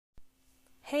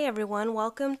Hey everyone,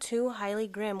 welcome to Highly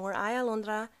Grim, where I,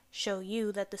 Alondra, show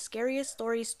you that the scariest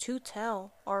stories to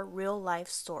tell are real life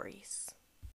stories.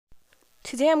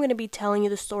 Today I'm going to be telling you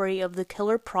the story of the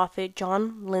killer prophet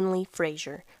John Linley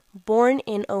Frazier, born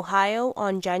in Ohio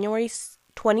on January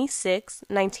 26,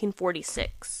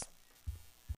 1946.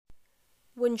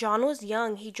 When John was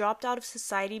young, he dropped out of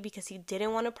society because he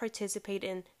didn't want to participate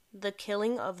in the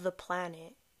killing of the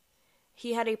planet.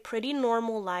 He had a pretty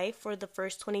normal life for the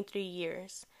first 23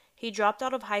 years. He dropped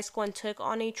out of high school and took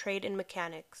on a trade in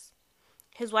mechanics.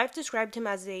 His wife described him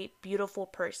as a beautiful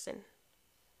person.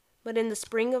 But in the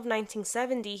spring of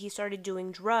 1970, he started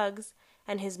doing drugs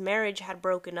and his marriage had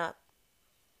broken up.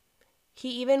 He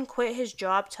even quit his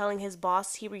job, telling his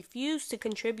boss he refused to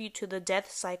contribute to the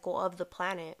death cycle of the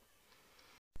planet.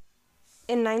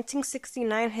 In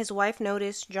 1969, his wife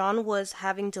noticed John was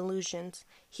having delusions.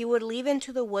 He would leave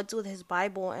into the woods with his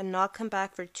Bible and not come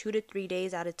back for 2 to 3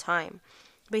 days at a time.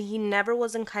 But he never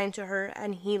was unkind to her,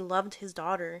 and he loved his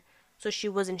daughter, so she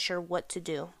wasn't sure what to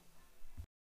do.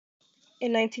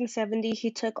 In 1970,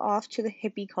 he took off to the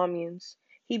hippie communes.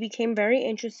 He became very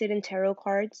interested in tarot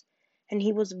cards, and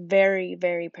he was very,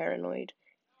 very paranoid.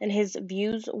 And his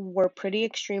views were pretty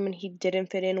extreme, and he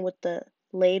didn't fit in with the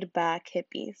laid-back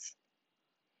hippies.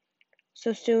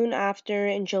 So soon after,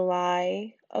 in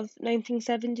July of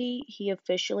 1970, he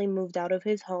officially moved out of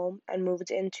his home and moved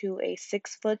into a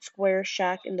 6-foot square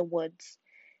shack in the woods.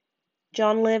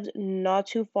 John lived not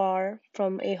too far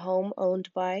from a home owned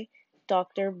by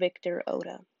Dr. Victor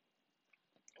Oda.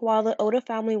 While the Oda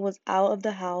family was out of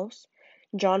the house,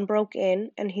 John broke in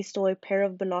and he stole a pair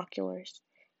of binoculars.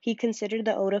 He considered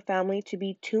the Oda family to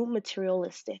be too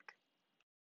materialistic.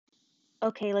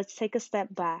 Okay, let's take a step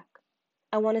back.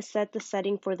 I want to set the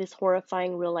setting for this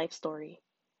horrifying real-life story.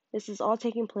 This is all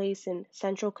taking place in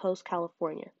Central Coast,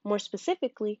 California, more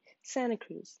specifically, Santa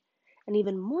Cruz. And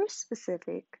even more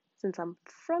specific, since I'm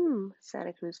from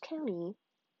Santa Cruz County,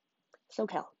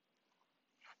 SoCal.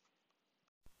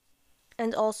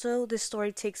 And also, this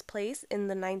story takes place in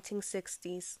the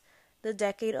 1960s, the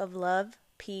decade of love,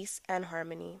 peace, and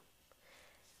harmony.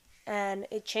 And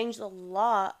it changed a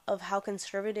lot of how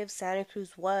conservative Santa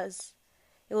Cruz was.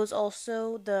 It was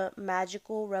also the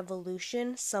magical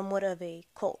revolution, somewhat of a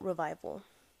cult revival.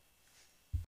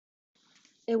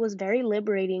 It was very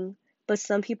liberating, but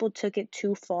some people took it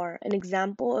too far. An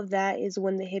example of that is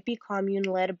when the hippie commune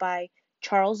led by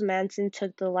Charles Manson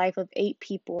took the life of 8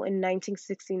 people in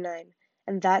 1969,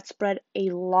 and that spread a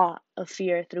lot of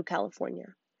fear through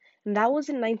California. And that was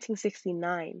in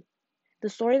 1969. The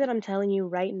story that I'm telling you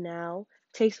right now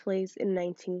takes place in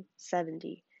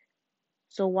 1970.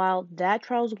 So while that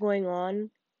trial was going on,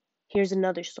 here's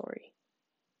another story.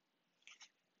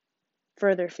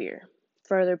 Further fear,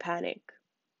 further panic,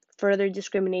 further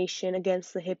discrimination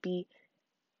against the hippie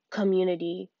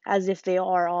community as if they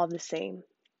are all the same.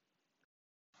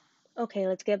 Okay,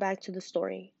 let's get back to the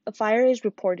story. A fire is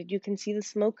reported. You can see the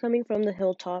smoke coming from the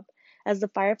hilltop as the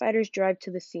firefighters drive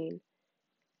to the scene.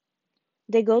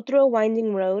 They go through a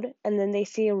winding road and then they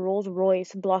see a Rolls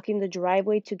Royce blocking the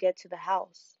driveway to get to the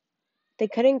house. They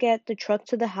couldn't get the truck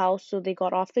to the house, so they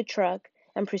got off the truck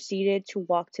and proceeded to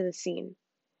walk to the scene.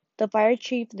 The fire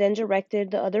chief then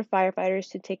directed the other firefighters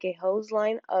to take a hose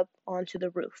line up onto the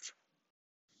roof.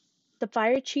 The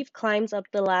fire chief climbs up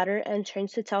the ladder and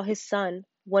turns to tell his son,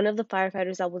 one of the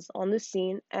firefighters that was on the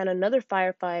scene, and another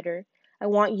firefighter, "I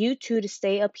want you two to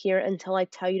stay up here until I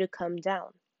tell you to come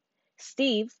down."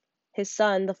 Steve, his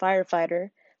son, the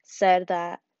firefighter, said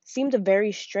that seemed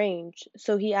very strange,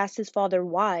 so he asked his father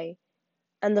why,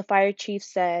 and the fire chief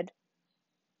said,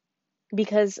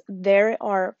 "Because there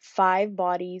are 5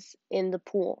 bodies in the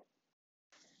pool."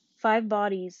 5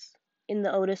 bodies in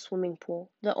the Oda swimming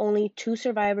pool. The only 2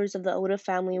 survivors of the Oda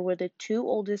family were the 2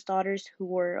 oldest daughters who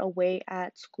were away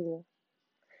at school.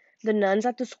 The nuns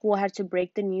at the school had to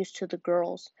break the news to the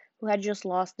girls, who had just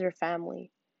lost their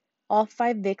family. All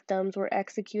 5 victims were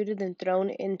executed and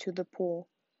thrown into the pool.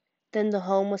 Then the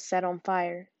home was set on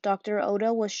fire. Dr.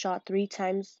 Oda was shot 3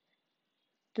 times.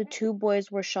 The 2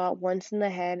 boys were shot once in the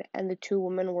head, and the 2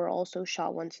 women were also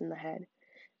shot once in the head.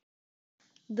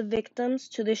 The victims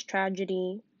to this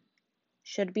tragedy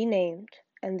should be named,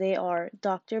 and they are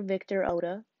Dr. Victor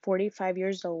Oda, 45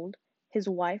 years old, his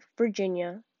wife,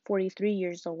 Virginia, 43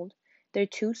 years old, their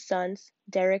 2 sons,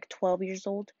 Derek, 12 years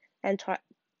old, and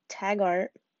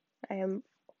Taggart,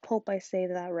 hope I say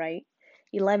that right,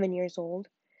 11 years old,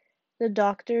 the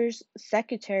doctor's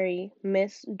secretary,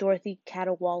 Miss Dorothy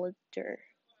Cadwallader.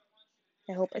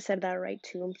 I hope I said that right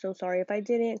too. I'm so sorry if I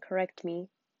didn't. Correct me.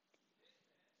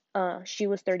 She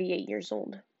was 38 years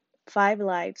old. 5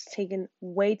 lives taken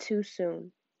way too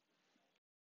soon.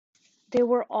 They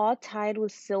were all tied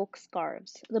with silk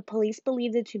scarves. The police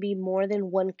believed it to be more than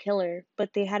one killer,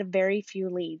 but they had very few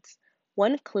leads.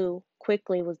 One clue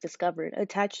quickly was discovered.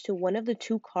 Attached to one of the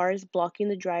two cars blocking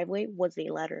the driveway was a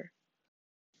letter.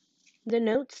 The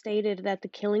note stated that the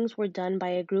killings were done by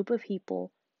a group of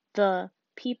people, the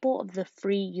people of the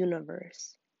free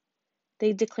universe.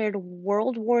 They declared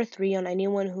World War III on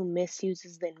anyone who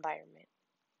misuses the environment.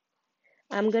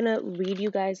 I'm gonna read you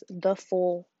guys the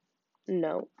full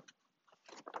note.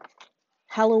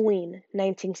 Halloween,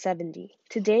 1970.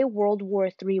 Today World War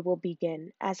III will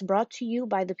begin, as brought to you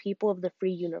by the people of the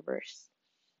free universe.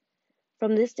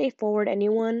 From this day forward,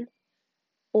 anyone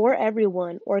or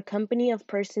everyone or company of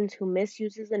persons who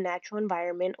misuses the natural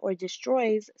environment or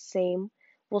destroys same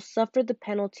will suffer the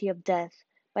penalty of death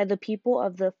by the people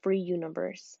of the free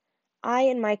universe. I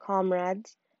and my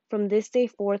comrades from this day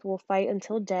forth will fight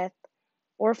until death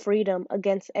or freedom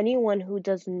against anyone who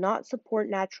does not support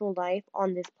natural life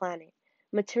on this planet.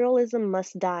 Materialism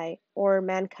must die or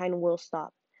mankind will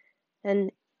stop.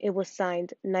 And it was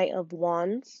signed Knight of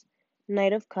Wands,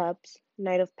 Knight of Cups,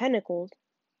 Knight of Pentacles,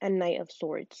 and Knight of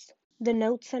Swords. The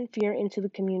note sent fear into the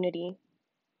community.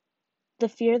 The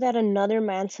fear that another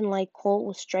Manson-like cult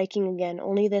was striking again,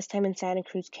 only this time in Santa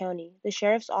Cruz County. The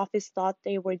sheriff's office thought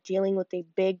they were dealing with a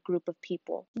big group of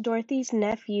people. Dorothy's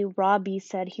nephew, Robbie,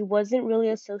 said he wasn't really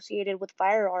associated with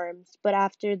firearms, but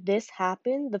after this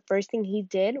happened, the first thing he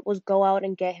did was go out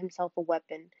and get himself a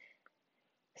weapon.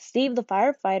 Steve, the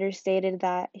firefighter, stated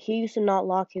that he used to not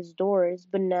lock his doors,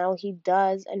 but now he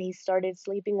does, and he started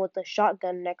sleeping with a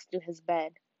shotgun next to his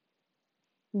bed.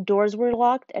 Doors were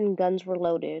locked and guns were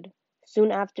loaded.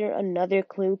 Soon after, another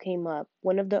clue came up.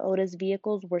 One of the Otis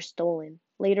vehicles were stolen.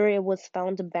 Later, it was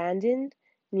found abandoned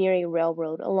near a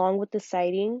railroad, along with the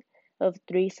sighting of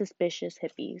 3 suspicious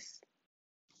hippies.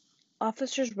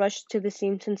 Officers rushed to the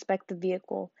scene to inspect the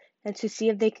vehicle and to see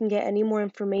if they can get any more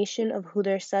information of who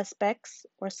their suspects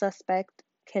or suspect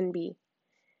can be.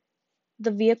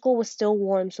 The vehicle was still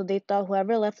warm, so they thought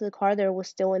whoever left the car there was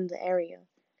still in the area.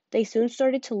 They soon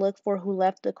started to look for who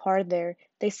left the car there.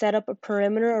 They set up a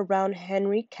perimeter around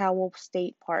Henry Cowell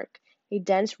State Park, a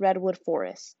dense redwood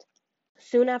forest.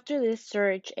 Soon after this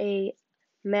search, a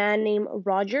man named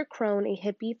Roger Crone, a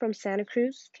hippie from Santa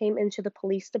Cruz, came into the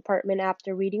police department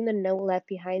after reading the note left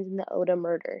behind in the Oda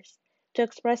murders, to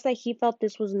express that he felt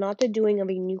this was not the doing of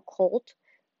a new cult,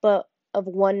 but of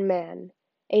one man,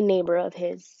 a neighbor of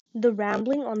his. The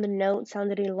rambling on the note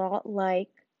sounded a lot like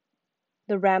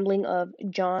the rambling of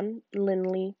John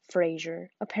Linley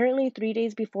Frazier. Apparently, 3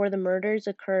 days before the murders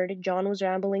occurred, John was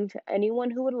rambling to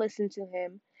anyone who would listen to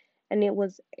him, and it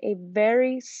was a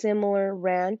very similar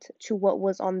rant to what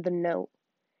was on the note.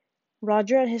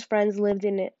 Roger and his friends lived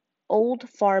in old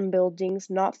farm buildings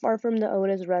not far from the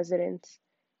Otis residence.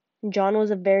 John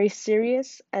was a very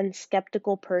serious and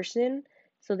skeptical person,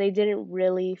 so they didn't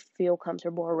really feel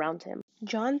comfortable around him.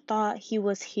 John thought he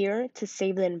was here to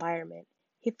save the environment.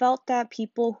 He felt that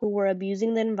people who were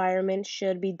abusing the environment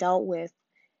should be dealt with.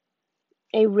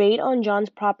 A raid on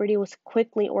John's property was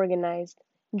quickly organized.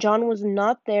 John was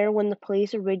not there when the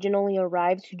police originally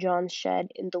arrived to John's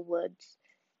shed in the woods.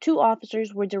 2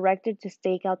 officers were directed to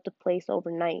stake out the place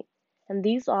overnight, and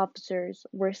these officers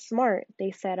were smart. They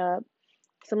set up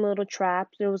some little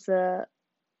traps. There was a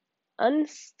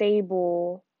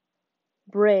unstable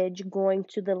bridge going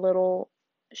to the little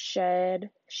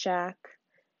shack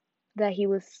that he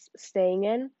was staying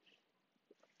in,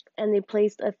 and they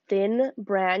placed a thin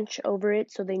branch over it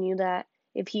so they knew that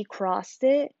if he crossed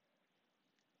it,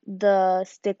 the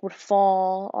stick would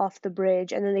fall off the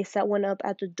bridge. And then they set one up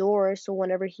at the door so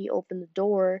whenever he opened the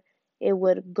door, it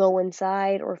would go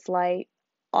inside or fly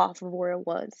off of where it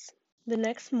was. The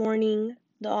next morning,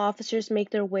 the officers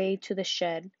make their way to the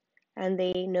shed, and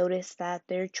they notice that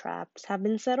their traps have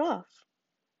been set off.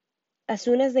 As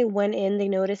soon as they went in, they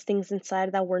noticed things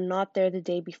inside that were not there the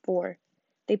day before.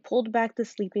 They pulled back the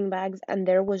sleeping bags, and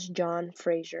there was John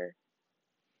Frazier.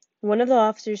 One of the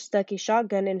officers stuck a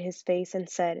shotgun in his face and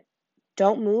said,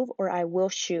 "Don't move or I will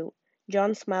shoot."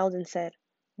 John smiled and said,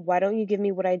 "Why don't you give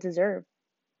me what I deserve?"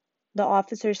 The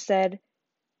officer said,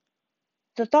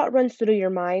 "The thought runs through your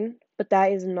mind, but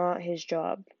that is not his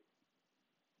job."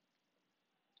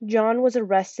 John was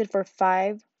arrested for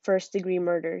 5 first-degree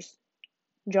murders.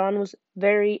 John was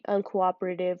very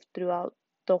uncooperative throughout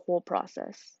the whole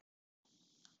process.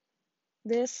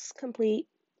 This complete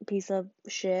piece of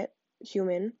shit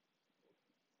human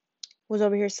was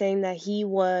over here saying that he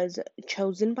was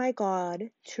chosen by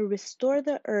God to restore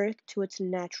the earth to its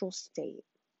natural state.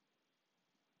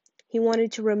 He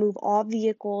wanted to remove all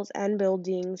vehicles and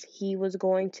buildings. He was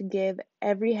going to give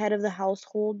every head of the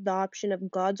household the option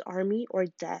of God's army or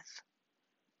death.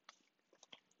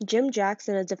 Jim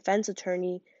Jackson, a defense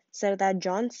attorney, said that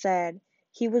John said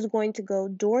he was going to go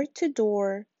door to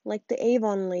door like the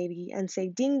Avon lady and say,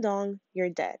 "Ding dong, you're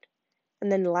dead,"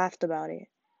 and then laughed about it.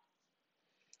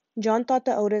 John thought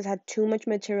the Odas had too much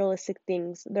materialistic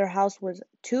things. Their house was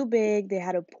too big, they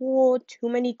had a pool, too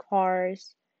many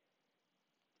cars.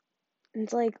 And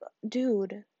it's like,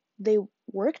 dude, they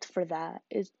worked for that.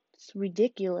 It's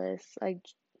ridiculous. I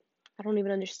don't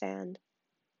even understand.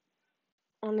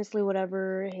 Honestly,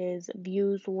 whatever his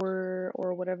views were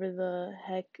or whatever the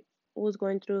heck was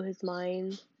going through his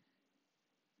mind,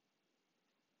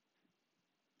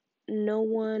 no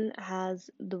one has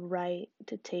the right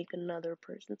to take another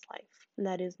person's life. And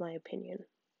that is my opinion.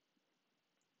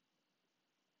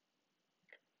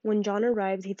 When John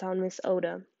arrived, he found Miss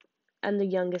Oda and the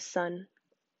youngest son.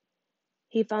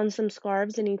 He found some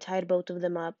scarves and he tied both of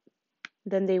them up.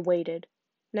 Then they waited.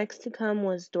 Next to come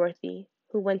was Dorothy,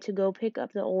 who went to go pick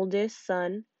up the oldest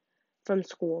son from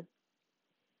school.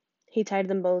 He tied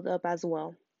them both up as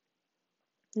well.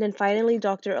 Then finally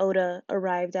Dr. Oda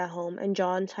arrived at home and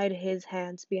John tied his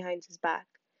hands behind his back.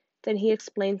 Then he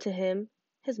explained to him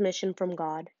his mission from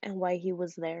God and why he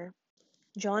was there.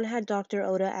 John had Dr.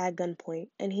 Oda at gunpoint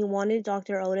and he wanted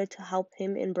Dr. Oda to help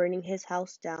him in burning his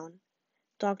house down.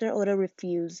 Dr. Oda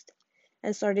refused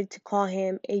and started to call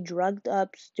him a drugged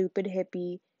up, stupid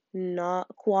hippie not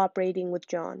cooperating with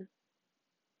John.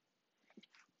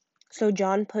 So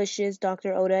John pushes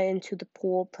Dr. Oda into the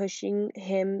pool, pushing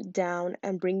him down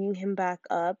and bringing him back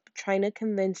up, trying to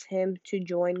convince him to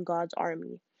join God's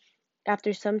army.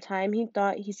 After some time, he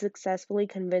thought he successfully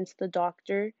convinced the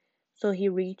doctor, so he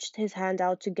reached his hand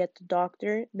out to get the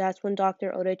doctor. That's when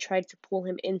Dr. Oda tried to pull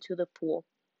him into the pool,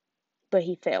 but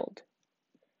he failed.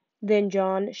 Then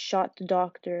John shot the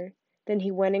doctor. Then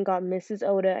he went and got Mrs.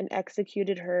 Oda and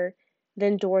executed her.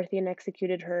 Then Dorothy and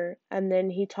executed her. And then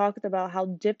he talked about how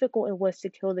difficult it was to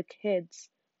kill the kids.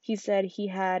 He said he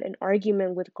had an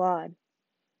argument with God,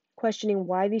 questioning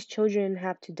why these children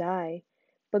have to die.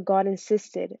 But God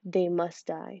insisted they must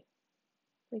die.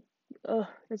 Like, ugh,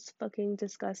 it's fucking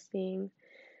disgusting.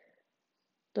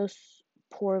 Those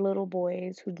poor little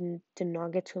boys who did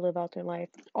not get to live out their life.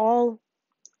 All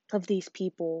of these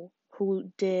people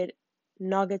who did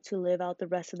not get to live out the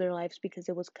rest of their lives because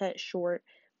it was cut short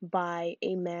by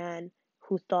a man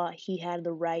who thought he had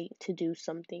the right to do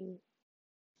something.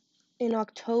 In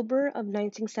October of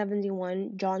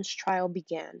 1971, John's trial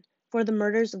began for the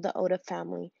murders of the Oda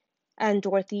family and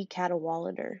Dorothy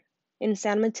Cadwallader in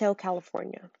San Mateo,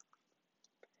 California.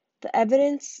 The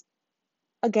evidence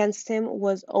against him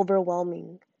was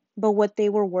overwhelming, but what they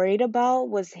were worried about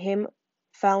was him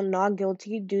found not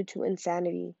guilty due to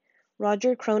insanity.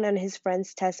 Roger Crone and his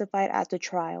friends testified at the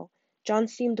trial. John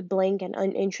seemed blank and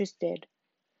uninterested.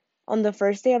 On the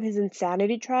first day of his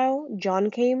insanity trial,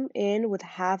 John came in with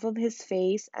half of his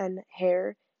face and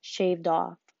hair shaved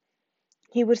off.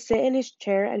 He would sit in his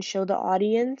chair and show the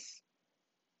audience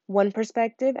one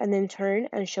perspective and then turn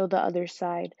and show the other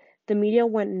side. The media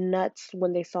went nuts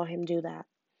when they saw him do that.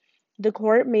 The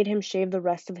court made him shave the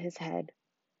rest of his head.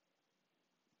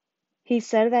 He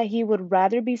said that he would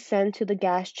rather be sent to the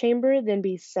gas chamber than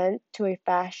be sent to a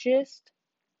fascist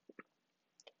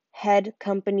head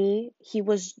company. He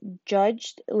was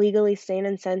judged legally sane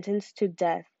and sentenced to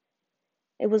death.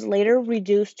 It was later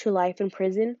reduced to life in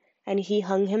prison, and he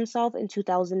hung himself in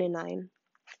 2009.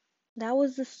 That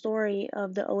was the story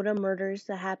of the Oda murders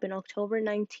that happened October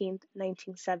 19th,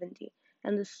 1970,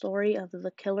 and the story of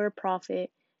the killer prophet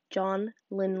John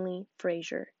Linley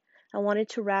Frazier. I wanted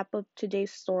to wrap up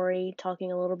today's story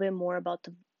talking a little bit more about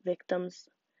the victims.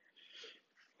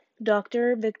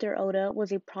 Dr. Victor Oda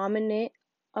was a prominent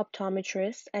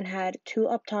optometrist and had two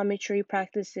optometry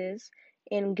practices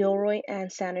in Gilroy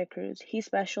and Santa Cruz. He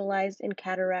specialized in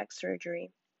cataract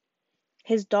surgery.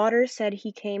 His daughter said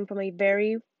he came from a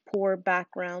very poor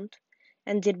background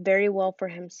and did very well for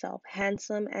himself,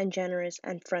 handsome and generous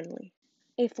and friendly.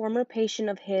 A former patient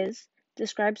of his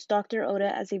describes Dr.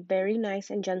 Oda as a very nice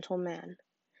and gentle man.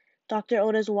 Dr.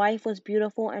 Oda's wife was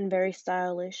beautiful and very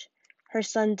stylish. Her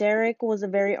son Derek was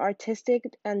very artistic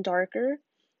and darker.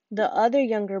 The other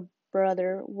younger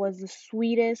brother was the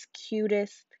sweetest,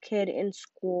 cutest kid in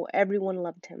school. Everyone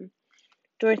loved him.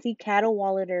 Dorothy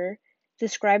Cadwallader,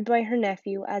 described by her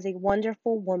nephew as a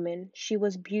wonderful woman, she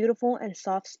was beautiful and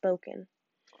soft-spoken.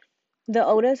 The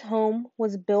Oda's home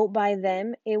was built by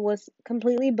them. It was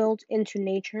completely built into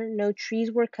nature. No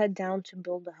trees were cut down to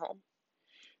build the home.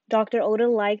 Dr. Oda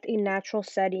liked a natural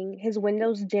setting. His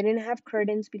windows didn't have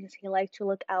curtains because he liked to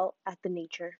look out at the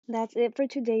nature. That's it for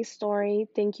today's story.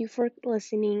 Thank you for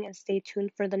listening and stay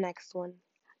tuned for the next one.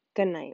 Good night.